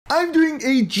I'm doing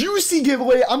a juicy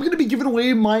giveaway. I'm going to be giving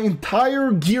away my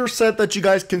entire gear set that you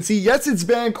guys can see. Yes, it's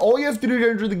bank. All you have to do to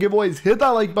enter the giveaway is hit that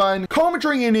like button, comment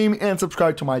your name, and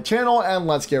subscribe to my channel, and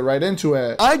let's get right into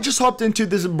it. I just hopped into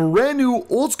this brand new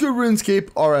old school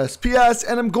Runescape Rsps,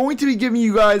 and I'm going to be giving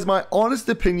you guys my honest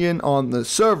opinion on the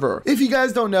server. If you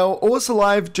guys don't know, Os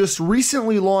just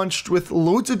recently launched with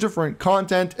loads of different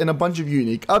content and a bunch of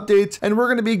unique updates, and we're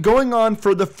going to be going on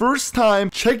for the first time,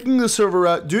 checking the server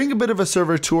out, doing a bit of a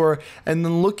server tour, and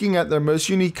then looking at their most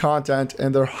unique content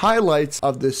and their highlights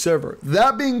of this server.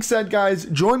 That being said, guys,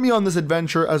 join me on this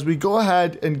adventure as we go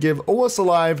ahead and give OS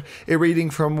Alive a rating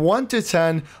from 1 to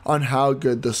 10 on how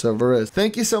good the server is.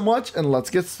 Thank you so much, and let's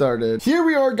get started. Here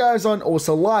we are, guys, on OS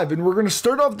Alive, and we're going to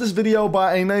start off this video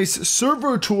by a nice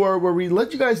server tour where we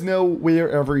let you guys know where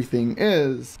everything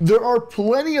is. There are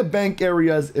plenty of bank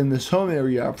areas in this home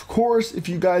area. Of course, if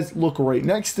you guys look right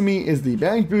next to me is the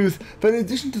bank booth, but in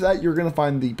addition to that, you're going to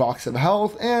find the box of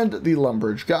health and the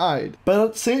Lumbridge guide. But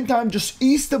at the same time, just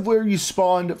east of where you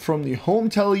spawned from the home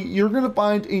telly, you're going to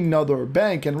find another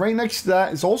bank, and right next to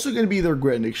that is also going to be their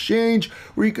grand exchange,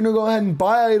 where you can go ahead and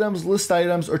buy items, list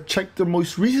items, or check the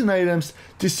most recent items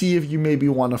to see if you maybe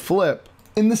want to flip.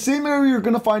 In the same area, you're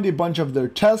going to find a bunch of their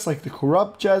chests like the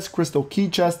corrupt chest, crystal key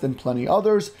chest, and plenty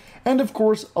others. And of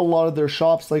course, a lot of their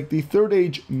shops like the Third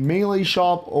Age Melee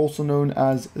Shop, also known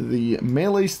as the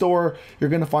Melee Store. You're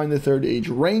going to find the Third Age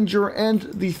Ranger and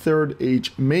the Third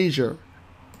Age Major.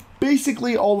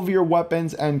 Basically, all of your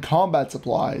weapons and combat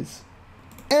supplies.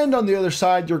 And on the other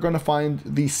side, you're going to find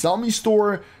the Selmy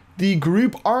Store, the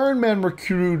Group Iron Man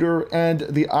Recruiter, and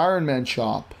the Iron Man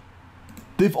Shop.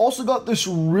 They've also got this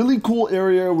really cool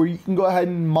area where you can go ahead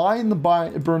and mine the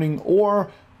burning ore,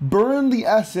 burn the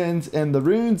essence and the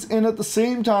runes, and at the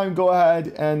same time go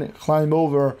ahead and climb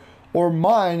over or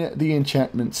mine the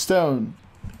enchantment stone.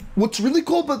 What's really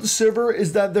cool about the server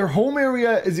is that their home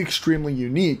area is extremely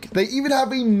unique. They even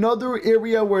have another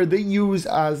area where they use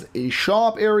as a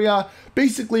shop area.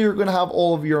 Basically, you're going to have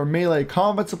all of your melee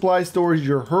combat supply stores,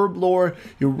 your herb lore,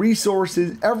 your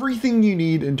resources, everything you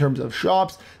need in terms of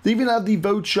shops. They even have the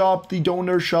vote shop, the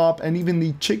donor shop, and even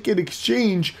the ticket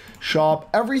exchange shop.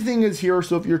 Everything is here,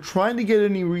 so if you're trying to get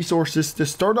any resources to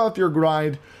start off your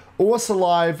grind, OS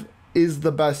Alive is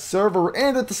the best server,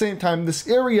 and at the same time, this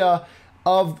area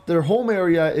of their home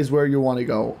area is where you want to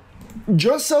go.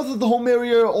 Just south of the home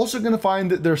area, you're also going to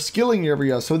find their skilling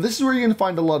area. So this is where you're going to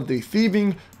find a lot of the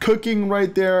thieving, cooking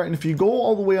right there. And if you go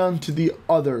all the way on to the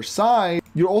other side,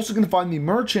 you're also going to find the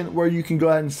merchant where you can go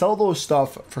ahead and sell those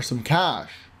stuff for some cash.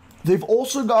 They've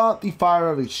also got the Fire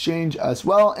of Exchange as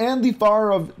well, and the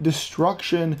Fire of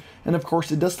Destruction, and of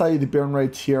course it does tell you the burn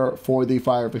rates here for the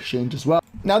Fire of Exchange as well.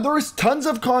 Now there is tons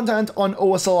of content on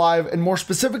OS Alive, and more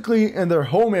specifically in their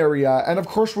home area, and of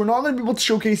course we're not going to be able to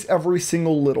showcase every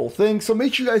single little thing, so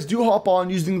make sure you guys do hop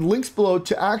on using the links below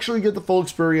to actually get the full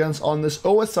experience on this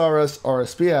Osrs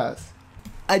Rsps.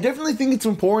 I definitely think it's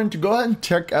important to go ahead and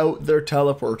check out their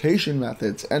teleportation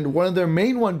methods, and one of their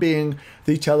main one being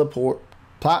the teleport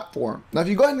platform. Now if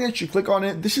you go ahead and actually click on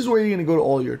it, this is where you're going to go to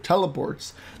all your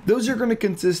teleports. Those are going to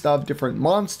consist of different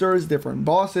monsters, different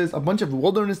bosses, a bunch of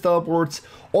wilderness teleports,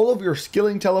 all of your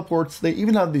skilling teleports. They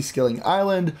even have the skilling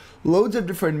island, loads of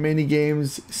different mini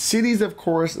games, cities, of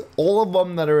course. All of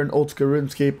them that are in old school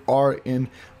Runescape are in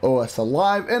OS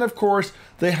Alive, and of course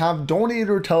they have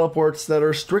donator teleports that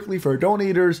are strictly for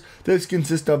donators. Those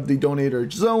consist of the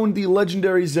donator zone, the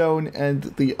legendary zone,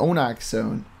 and the Onax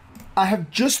zone. I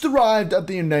have just arrived at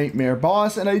the Nightmare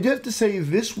boss, and I do have to say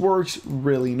this works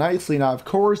really nicely. Now, of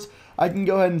course, I can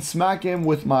go ahead and smack him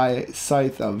with my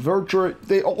Scythe of Virtue.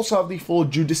 They also have the full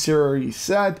Judiciary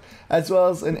set, as well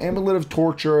as an Amulet of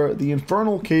Torture, the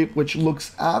Infernal Cape, which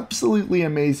looks absolutely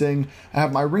amazing. I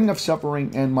have my Ring of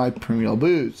Suffering and my Premial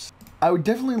Boots. I would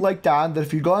definitely like to add that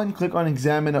if you go ahead and click on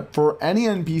Examine for any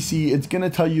NPC, it's going to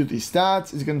tell you the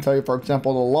stats. It's going to tell you, for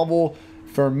example, the level.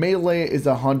 For melee is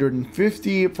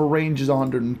 150, for range is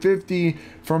 150,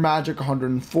 for magic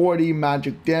 140,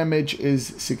 magic damage is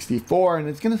 64, and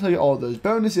it's going to tell you all those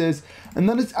bonuses, and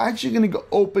then it's actually going to go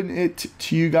open it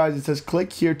to you guys. It says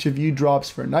click here to view drops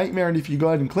for Nightmare, and if you go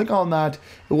ahead and click on that,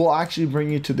 it will actually bring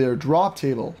you to their drop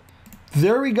table.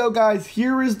 There we go, guys.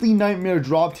 Here is the Nightmare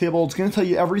drop table. It's going to tell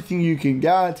you everything you can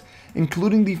get,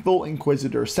 including the full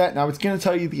Inquisitor set. Now it's going to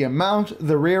tell you the amount,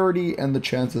 the rarity, and the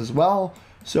chance as well.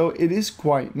 So it is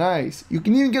quite nice. You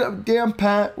can even get a Damn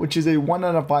Pet, which is a 1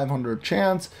 out of 500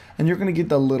 chance, and you're going to get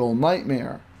the Little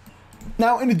Nightmare.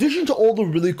 Now, in addition to all the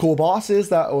really cool bosses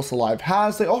that OS Alive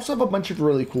has, they also have a bunch of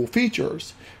really cool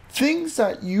features. Things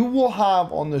that you will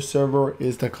have on the server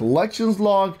is the collections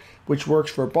log, which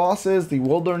works for bosses, the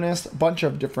wilderness, a bunch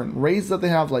of different raids that they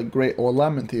have like Great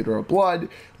Olem and Theater of Blood,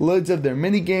 loads of their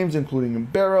mini games including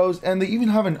barrows, and they even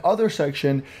have an other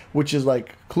section which is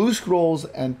like clue scrolls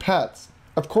and pets.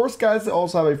 Of course, guys, they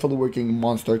also have a fully working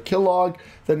monster kill log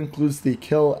that includes the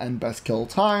kill and best kill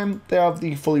time. They have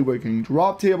the fully working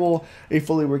drop table, a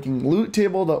fully working loot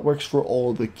table that works for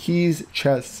all the keys,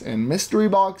 chests, and mystery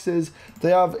boxes.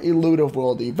 They have a load of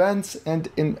world events and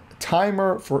a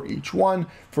timer for each one.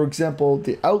 For example,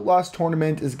 the Outlast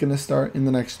tournament is going to start in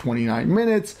the next 29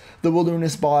 minutes, the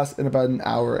Wilderness boss in about an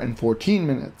hour and 14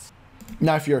 minutes.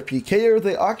 Now, if you're a PKer,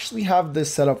 they actually have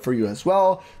this set up for you as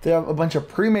well. They have a bunch of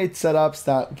pre-made setups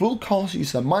that will cost you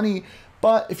some money,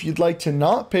 but if you'd like to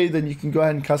not pay, then you can go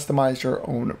ahead and customize your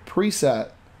own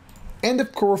preset. And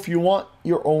of course, if you want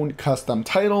your own custom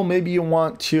title, maybe you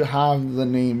want to have the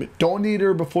name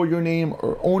Donator before your name,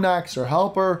 or Onax or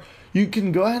Helper, you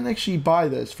can go ahead and actually buy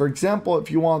this. For example,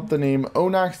 if you want the name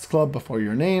Onax Club before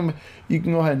your name, you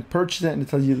can go ahead and purchase it, and it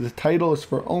tells you the title is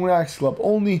for Onax Club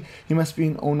only. You must be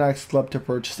an Onax Club to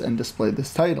purchase and display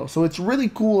this title. So it's really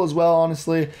cool as well,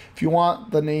 honestly. If you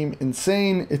want the name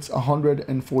Insane, it's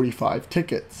 145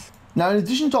 tickets. Now, in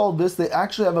addition to all this, they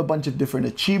actually have a bunch of different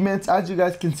achievements. As you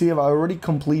guys can see, I've already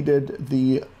completed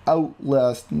the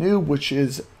Outlast Noob, which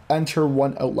is enter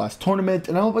one Outlast tournament,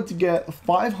 and I'm about to get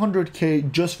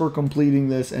 500k just for completing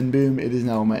this, and boom, it is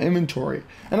now in my inventory.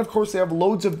 And of course, they have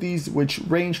loads of these which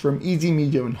range from easy,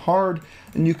 medium, and hard,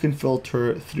 and you can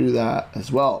filter through that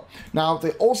as well. Now,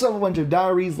 they also have a bunch of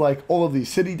diaries, like all of these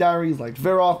city diaries, like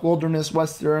Veroth, Wilderness,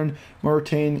 Western,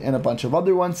 Murtain, and a bunch of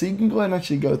other ones, so you can go ahead and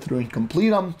actually go through and complete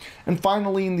them. And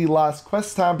finally, in the last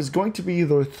quest tab is going to be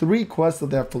the 3 quests that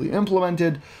they have fully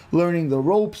implemented: learning the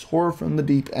ropes, horror from the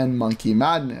deep, and monkey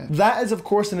madness. That is, of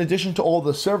course, in addition to all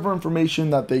the server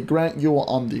information that they grant you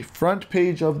on the front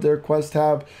page of their quest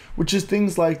tab, which is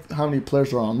things like how many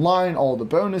players are online, all the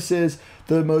bonuses,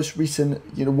 the most recent,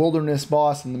 wilderness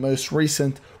boss, and the most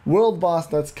recent world boss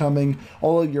that's coming,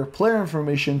 all of your player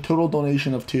information, total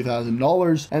donation of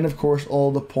 $2,000, and of course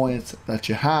all the points that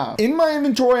you have. In my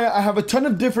inventory, I have a ton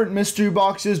of different mystery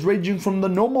boxes, ranging from the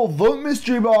normal vote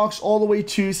mystery box all the way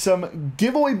to some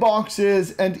giveaway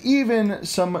boxes and even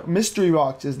some mystery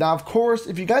boxes. Now, of course,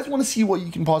 if you guys want to see what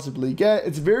you can possibly get,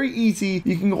 it's very easy.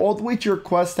 You can go all the way to your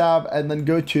quest tab and then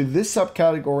go to this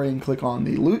subcategory and click on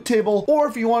the loot table. Or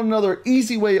if you want another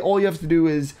easy way, all you have to do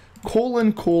is :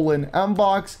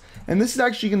 unbox, and this is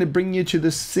actually going to bring you to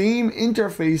the same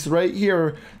interface right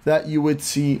here that you would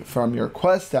see from your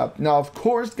quest tab. Now, of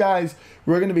course, guys,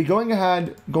 we're going to be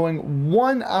going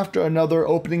one after another,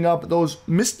 opening up those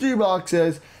mystery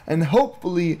boxes and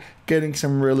hopefully getting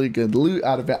some really good loot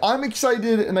out of it. I'm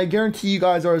excited, and I guarantee you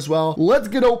guys are as well. Let's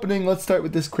get opening. Let's start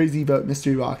with this crazy vote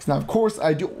mystery box. Now, of course,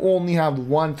 I do only have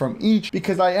one from each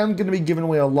because I am going to be giving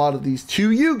away a lot of these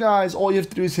to you guys. All you have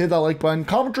to do is hit that like button,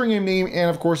 comment your name, and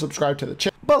of course, subscribe to the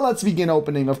channel. But let's begin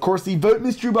opening. Of course, the vote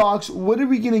mystery box. What are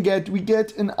we going to get? We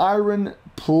get an iron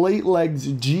plate legs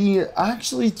G.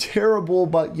 Actually terrible,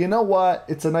 but you know what?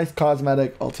 It's a nice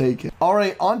cosmetic. I'll take it. All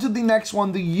right, on to the next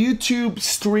one, the YouTube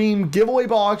stream giveaway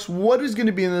box. What is going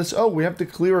to be in this? Oh, we have to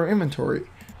clear our inventory.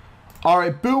 All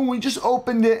right, boom, we just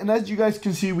opened it, and as you guys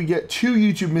can see, we get 2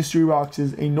 YouTube mystery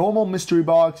boxes, a normal mystery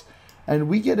box, and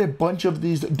we get a bunch of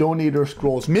these donator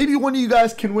scrolls. Maybe one of you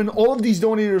guys can win all of these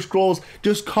donator scrolls.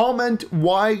 Just comment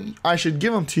why I should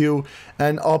give them to you,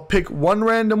 and I'll pick one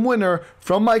random winner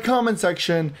from my comment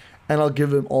section, and I'll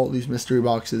give them all these mystery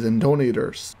boxes and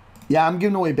donators. Yeah, I'm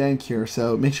giving away bank here,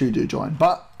 so make sure you do join.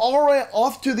 But all right,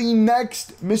 off to the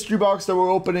next mystery box that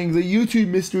we're opening, the YouTube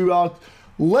mystery box.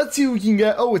 Let's see what we can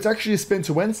get. Oh, it's actually a spin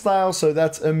to win style, so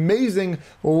that's amazing.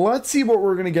 Let's see what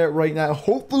we're gonna get right now.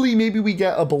 Hopefully, maybe we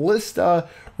get a ballista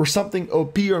or something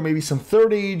OP, or maybe some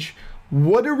third age.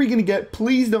 What are we gonna get?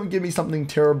 Please don't give me something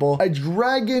terrible. A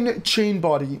dragon chain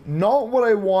body. Not what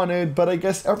I wanted, but I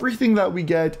guess everything that we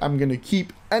get, I'm gonna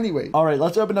keep anyway. All right,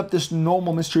 let's open up this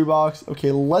normal mystery box.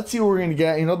 Okay, let's see what we're gonna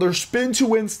get. Another spin to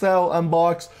win style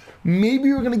unbox.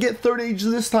 Maybe we're gonna get third age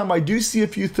this time. I do see a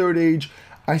few third age.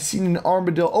 I seen an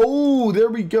armadillo. Oh, there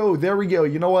we go. There we go.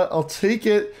 You know what? I'll take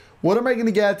it. What am I going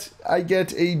to get? I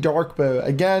get a dark bow.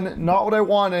 Again, not what I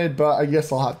wanted, but I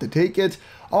guess I'll have to take it.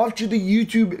 Off to the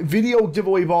YouTube video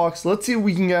giveaway box. Let's see what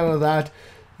we can get out of that.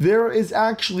 There is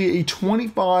actually a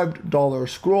 $25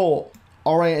 scroll.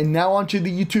 All right, and now onto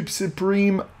the YouTube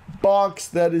Supreme box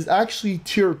that is actually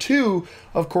tier 2.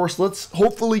 Of course, let's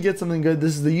hopefully get something good.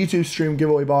 This is the YouTube stream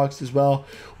giveaway box as well.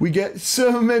 We get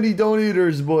so many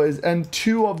donators, boys, and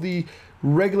 2 of the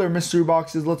regular mystery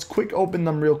boxes. Let's quick open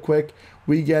them real quick.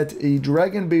 We get a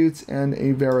dragon boots and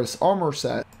a Varus armor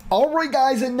set. Alright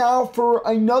guys, and now for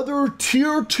another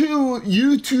tier 2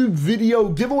 YouTube video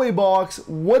giveaway box.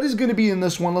 What is going to be in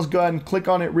this one? Let's go ahead and click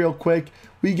on it real quick.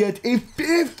 We get a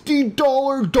 $50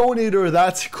 donator.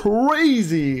 That's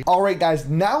crazy. Alright guys,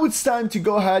 now it's time to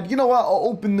go ahead. You know what? I'll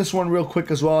open this one real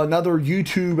quick as well. Another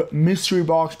YouTube mystery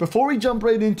box. Before we jump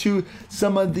right into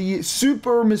some of the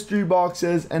super mystery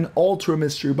boxes and ultra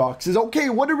mystery boxes. Okay,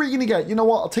 what are we going to get? You know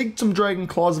what? I'll take some dragon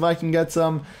claws if I can get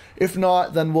some. If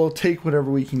not, then we'll take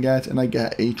whatever we can get, and I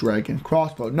get a dragon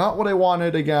crossbow. Not what I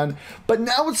wanted again, but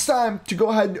now it's time to go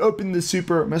ahead and open the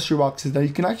super mystery boxes. Now you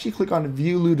can actually click on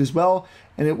view loot as well,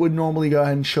 and it would normally go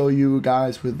ahead and show you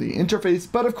guys with the interface.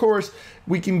 But of course,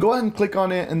 we can go ahead and click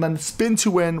on it and then spin to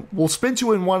win. We'll spin to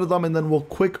win one of them, and then we'll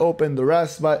quick open the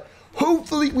rest. But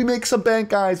hopefully we make some bank,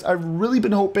 guys. I've really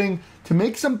been hoping to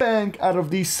make some bank out of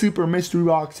these super mystery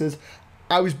boxes.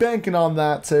 I was banking on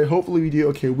that, so hopefully we do.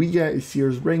 Okay, we get a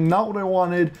Sears ring, not what I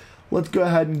wanted. Let's go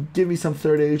ahead and give me some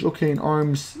third age. Okay, an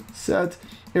arms set,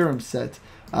 arms set.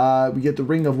 We get the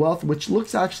ring of wealth, which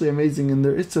looks actually amazing, and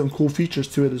there is some cool features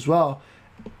to it as well.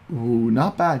 Ooh,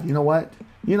 not bad. You know what?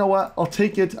 You know what? I'll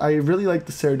take it. I really like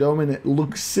the Ceridome, and it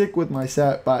looks sick with my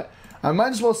set, but I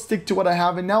might as well stick to what I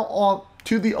have. And now on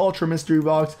to the ultra mystery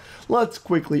box. Let's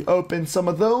quickly open some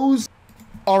of those.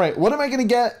 All right, what am I gonna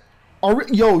get?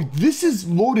 Yo, this is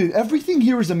loaded. Everything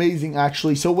here is amazing,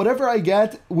 actually. So whatever I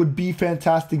get would be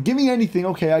fantastic. Give me anything.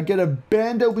 Okay, I get a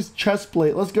bando with chest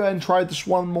plate. Let's go ahead and try this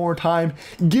one more time.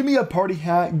 Give me a party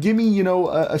hat. Give me, you know,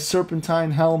 a serpentine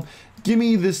helm. Give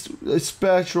me this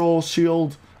special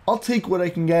shield. I'll take what I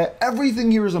can get.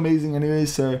 Everything here is amazing anyway,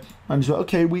 so I'm just,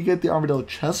 okay, we get the armadillo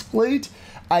chest plate.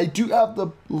 I do have the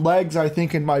legs, I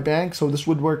think, in my bank, so this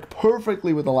would work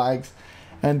perfectly with the legs.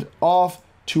 And off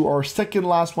to our second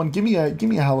last one. Give me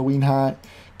a Halloween hat.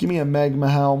 Give me a magma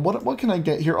helm. What can I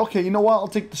get here? Okay, you know what? I'll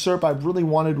take the Serp. I really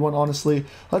wanted one, honestly.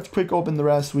 Let's quick open the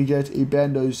rest. We get a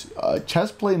Bando's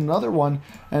chest plate, another one,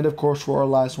 and of course for our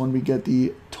last one we get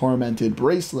the Tormented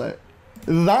bracelet.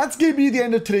 That's going to be the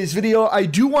end of today's video. I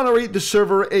do want to rate the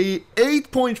server a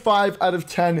 8.5 out of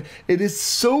 10. It is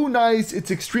so nice.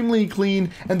 It's extremely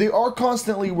clean, and they are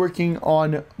constantly working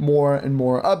on more and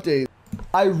more updates.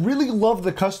 I really love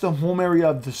the custom home area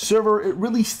of the server. It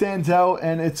really stands out,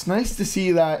 and it's nice to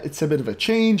see that it's a bit of a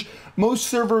change. Most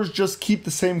servers just keep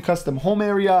the same custom home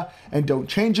area and don't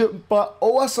change it, but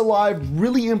OS Alive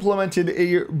really implemented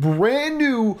a brand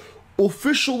new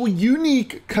official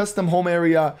unique custom home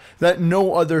area that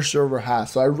no other server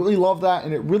has. So I really love that,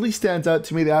 and it really stands out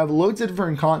to me. They have loads of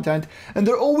different content, and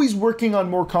they're always working on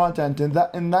more content, and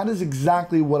that is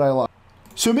exactly what I love.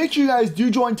 So make sure you guys do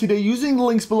join today using the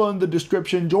links below in the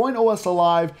description. Join OS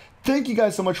Alive. Thank you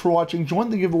guys so much for watching. Join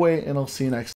the giveaway, and I'll see you next time.